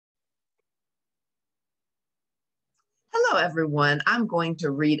Hello, everyone. I'm going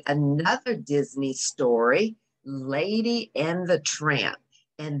to read another Disney story, Lady and the Tramp.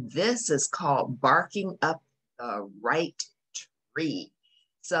 And this is called Barking Up the Right Tree.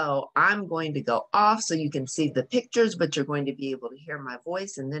 So I'm going to go off so you can see the pictures, but you're going to be able to hear my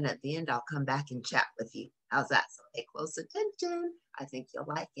voice. And then at the end, I'll come back and chat with you. How's that? So pay close attention. I think you'll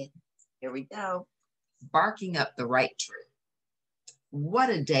like it. Here we go. Barking Up the Right Tree. What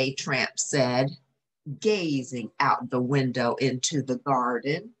a day, Tramp said, gazing out the window into the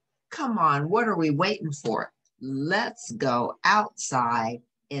garden. Come on, what are we waiting for? Let's go outside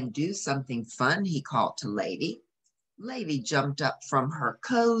and do something fun, he called to Lady. Lady jumped up from her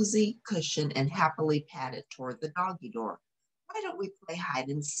cozy cushion and happily padded toward the doggy door. Why don't we play hide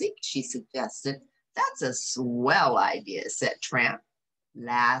and seek, she suggested. That's a swell idea, said Tramp.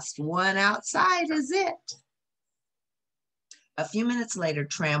 Last one outside is it. A few minutes later,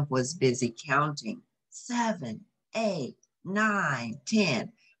 Tramp was busy counting. 7, 8, 9,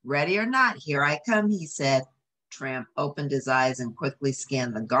 10. Ready or not, here I come, he said. Tramp opened his eyes and quickly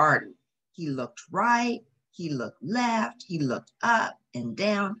scanned the garden. He looked right, he looked left, he looked up and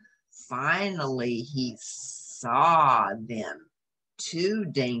down. Finally, he saw them. 2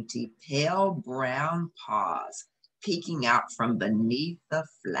 dainty, pale brown paws peeking out from beneath the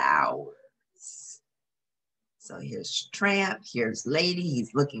flowers. So here's Tramp, here's Lady,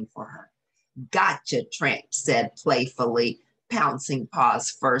 he's looking for her. Gotcha, Tramp said playfully, pouncing paws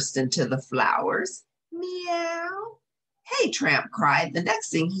first into the flowers. Meow. Hey, Tramp cried. The next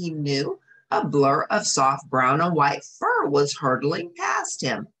thing he knew, a blur of soft brown and white fur was hurtling past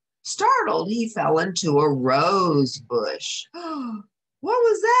him. Startled, he fell into a rose bush. What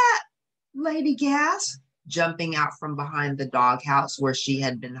was that? Lady gasped, jumping out from behind the doghouse where she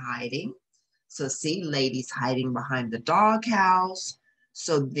had been hiding. So see, Lady's hiding behind the doghouse.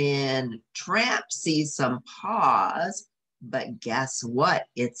 So then Tramp sees some paws, but guess what?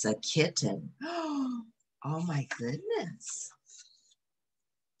 It's a kitten. Oh my goodness.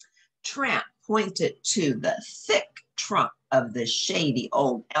 Tramp pointed to the thick trunk of the shady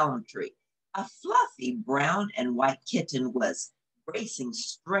old elm tree. A fluffy brown and white kitten was racing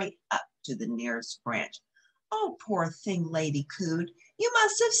straight up to the nearest branch. Oh, poor thing, Lady cooed. You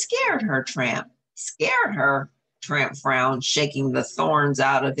must have scared her, Tramp. Scared her? Tramp frowned, shaking the thorns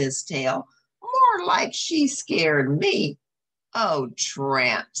out of his tail. More like she scared me. Oh,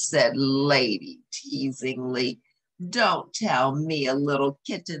 Tramp, said Lady teasingly. Don't tell me a little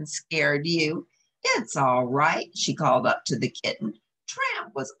kitten scared you. It's all right, she called up to the kitten.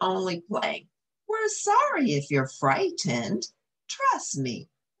 Tramp was only playing. We're sorry if you're frightened. Trust me,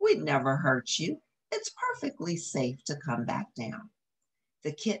 we'd never hurt you. It's perfectly safe to come back down.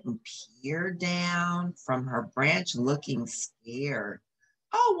 The kitten peered down from her branch looking scared.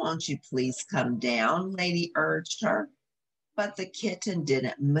 Oh, won't you please come down, Lady urged her. But the kitten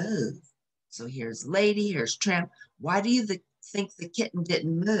didn't move. So here's Lady, here's Tramp. Why do you think the kitten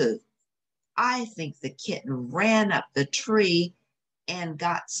didn't move? I think the kitten ran up the tree and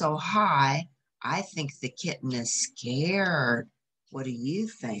got so high, I think the kitten is scared. What do you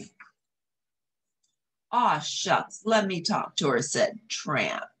think? Aw, shucks, let me talk to her, said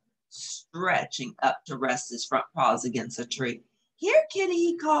Tramp, stretching up to rest his front paws against a tree. Here, kitty,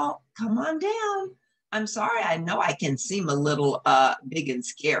 he called. Come on down. I'm sorry, I know I can seem a little big and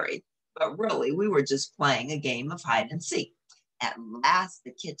scary, but really, we were just playing a game of hide and seek. At last,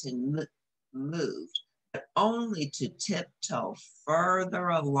 the kitten moved, but only to tiptoe further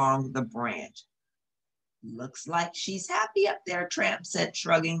along the branch. Looks like she's happy up there, Tramp said,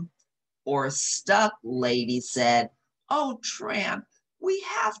 shrugging. Or stuck, Lady said. Oh, Tramp, we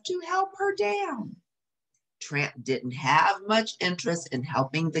have to help her down. Tramp didn't have much interest in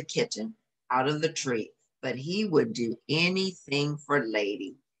helping the kitten out of the tree, but he would do anything for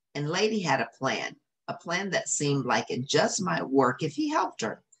Lady. And Lady had a plan that seemed like it just might work if he helped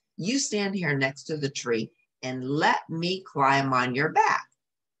her. You stand here next to the tree and let me climb on your back,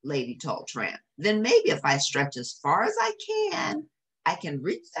 Lady told Tramp. Then maybe if I stretch as far as I can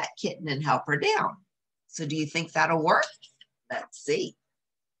reach that kitten and help her down. So do you think that'll work? Let's see.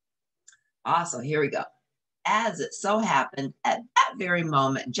 So here we go. As it so happened, at that very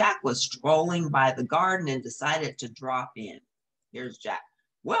moment, Jack was strolling by the garden and decided to drop in. Here's Jack.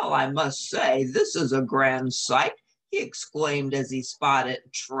 Well, I must say, this is a grand sight, he exclaimed as he spotted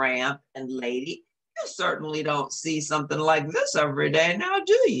Tramp and Lady. You certainly don't see something like this every day now,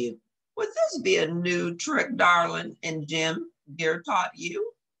 do you? Would this be a new trick, darling, and Jim dear taught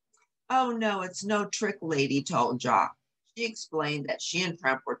you? Oh, no, it's no trick, Lady told Jock. She explained that she and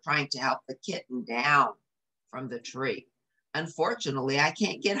Tramp were trying to help the kitten down from the tree. Unfortunately, I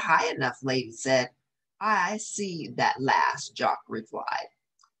can't get high enough, Lady said. I see that last, Jock replied.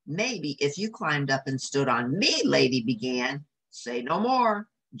 Maybe if you climbed up and stood on me, Lady began. Say no more,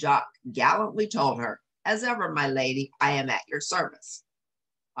 Jock gallantly told her. As ever, my lady, I am at your service.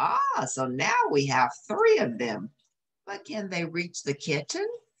 Ah, so now we have three of them. But can they reach the kitten?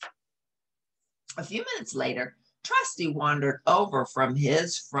 A few minutes later, Trusty wandered over from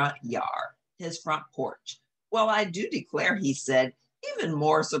his front porch. Well, I do declare, he said, even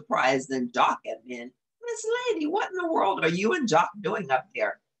more surprised than Jock had been. Miss Lady, what in the world are you and Jock doing up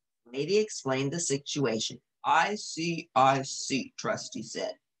there? Lady explained the situation. I see, Trusty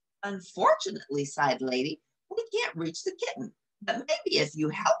said. Unfortunately, sighed Lady, we can't reach the kitten. But maybe if you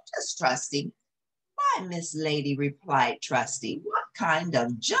helped us, Trusty. Why, Miss Lady, replied Trusty, what kind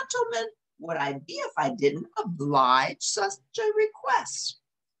of gentleman would I be if I didn't oblige such a request?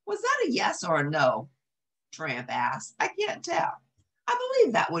 Was that a yes or a no? Tramp asked. I can't tell. I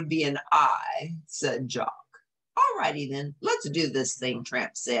believe that would be an I, said Jock. All righty then, let's do this thing,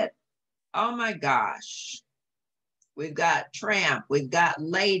 Tramp said. Oh my gosh. We've got Tramp, we've got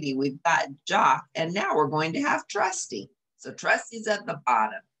Lady, we've got Jock, and now we're going to have Trusty. So Trusty's at the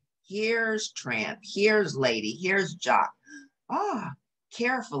bottom. Here's Tramp, here's Lady, here's Jock. Ah,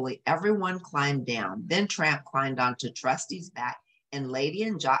 carefully, everyone climbed down. Then Tramp climbed onto Trusty's back, and Lady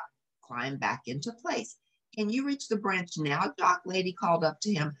and Jock climbed back into place. Can you reach the branch now, Jock? Lady called up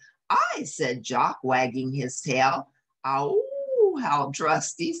to him. I, said Jock, wagging his tail. Oh, howled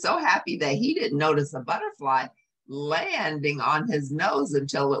Trusty, so happy that he didn't notice a butterfly landing on his nose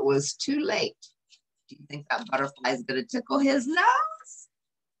until it was too late. Do you think that butterfly is going to tickle his nose?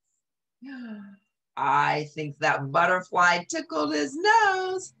 I think that butterfly tickled his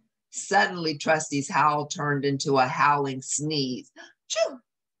nose. Suddenly, Trusty's howl turned into a howling sneeze. Choo!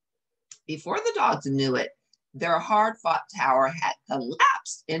 Before the dogs knew it, their hard-fought tower had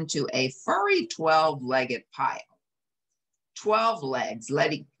collapsed into a furry 12-legged pile. 12 legs,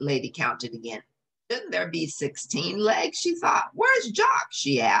 Lady counted again. Shouldn't there be 16 legs, she thought. Where's Jock,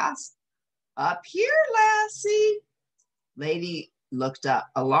 she asked. Up here, lassie. Lady looked up,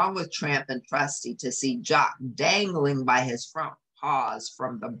 along with Tramp and Trusty, to see Jock dangling by his front paws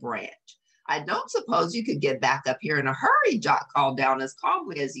from the branch. I don't suppose you could get back up here in a hurry, Jock called down as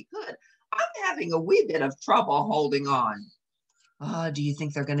calmly as he could. I'm having a wee bit of trouble holding on. Oh, do you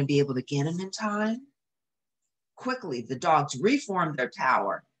think they're going to be able to get him in time? Quickly, the dogs reformed their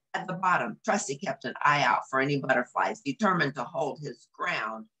tower. At the bottom, Trusty kept an eye out for any butterflies, determined to hold his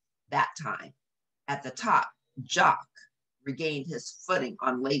ground that time. At the top, Jock regained his footing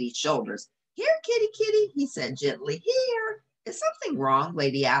on Lady's shoulders. Here, kitty, kitty, he said gently. Here. Is something wrong?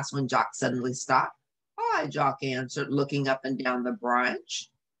 Lady asked when Jock suddenly stopped. Why, Jock answered, looking up and down the branch.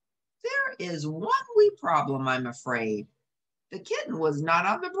 There is one wee problem, I'm afraid. The kitten was not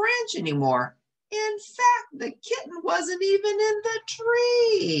on the branch anymore. In fact, the kitten wasn't even in the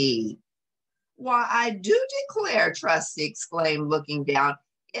tree. Why, I do declare, Trusty exclaimed, looking down,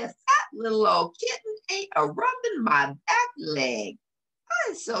 if that little old kitten ain't a rubbing my back leg.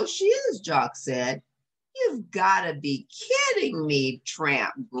 Why, so she is, Jock said. You've got to be kidding me,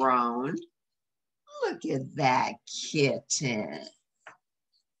 Tramp groaned. Look at that kitten.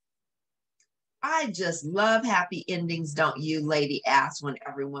 I just love happy endings, don't you? Lady asked when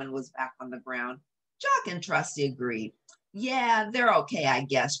everyone was back on the ground. Jock and Trusty agreed. Yeah, they're okay, I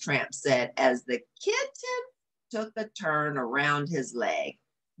guess, Tramp said as the kitten took a turn around his leg.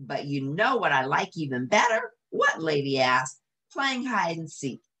 But you know what I like even better? What, Lady asked? Playing hide and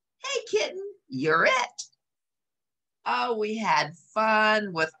seek. Hey, kitten, you're it. Oh, we had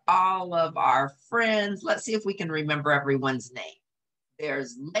fun with all of our friends. Let's see if we can remember everyone's name.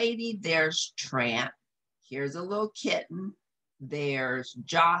 There's Lady, there's Tramp. Here's a little kitten. There's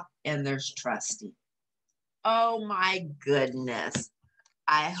Jock, and there's Trusty. Oh my goodness.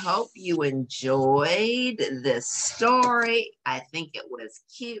 I hope you enjoyed this story. I think it was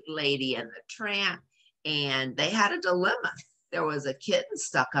cute, Lady and the Tramp, and they had a dilemma. There was a kitten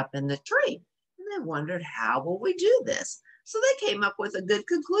stuck up in the tree, and they wondered, how will we do this? So they came up with a good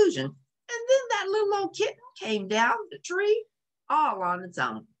conclusion, and then that little old kitten came down the tree all on its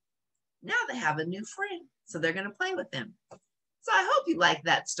own. Now they have a new friend, so they're going to play with them. So I hope you liked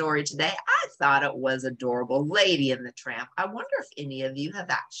that story today. I thought it was adorable. Lady and the Tramp. I wonder if any of you have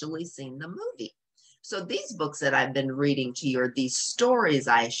actually seen the movie. So these books that I've been reading to you, or these stories,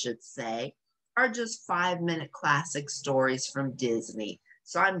 I should say, are just 5-minute classic stories from Disney.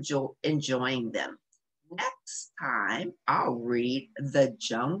 So I'm enjoying them. Next time, I'll read The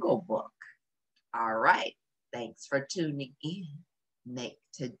Jungle Book. All right. Thanks for tuning in. Make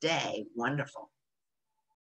today wonderful.